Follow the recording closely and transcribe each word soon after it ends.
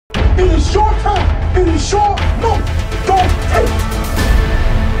It is your time. It is your moment. Don't take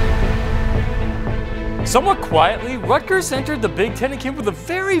it. Somewhat quietly, Rutgers entered the Big Ten and came with a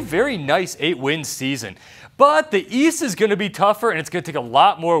very, very nice 8-win season. But the East is going to be tougher, and it's going to take a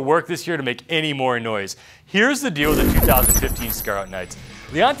lot more work this year to make any more noise. Here's the deal with the 2015 Scarlet Knights.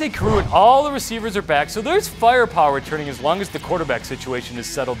 Leonte Carew and all the receivers are back, so there's firepower returning as long as the quarterback situation is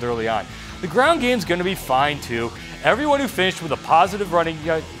settled early on. The ground game's going to be fine too. Everyone who finished with a positive running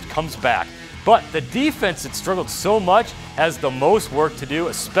comes back. But the defense that struggled so much has the most work to do,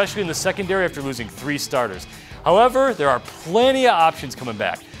 especially in the secondary after losing 3 starters. However, there are plenty of options coming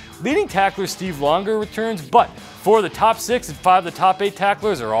back. Leading tackler Steve Longer returns, but 4 of the top 6 and 5 of the top 8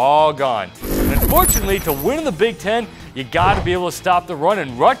 tacklers are all gone. And unfortunately, to win in the Big Ten, you got to be able to stop the run,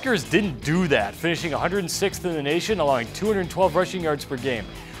 and Rutgers didn't do that, finishing 106th in the nation, allowing 212 rushing yards per game.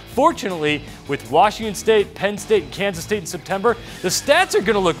 Fortunately, with Washington State, Penn State, and Kansas State in September, the stats are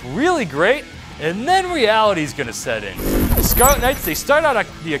going to look really great, and then reality is going to set in. The Scarlet Knights, they start out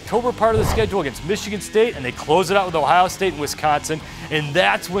the October part of the schedule against Michigan State, and they close it out with Ohio State and Wisconsin, and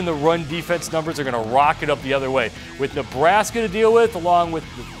that's when the run defense numbers are going to rocket up the other way. With Nebraska to deal with, along with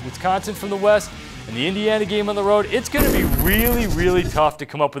Wisconsin from the West, and the Indiana game on the road, it's going to be really, really tough to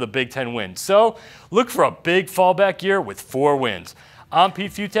come up with a Big Ten win. So look for a big fallback year with 4 wins. I'm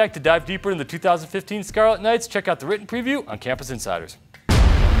Pete Fiutak. To dive deeper into the 2015 Scarlet Knights, check out the written preview on Campus Insiders.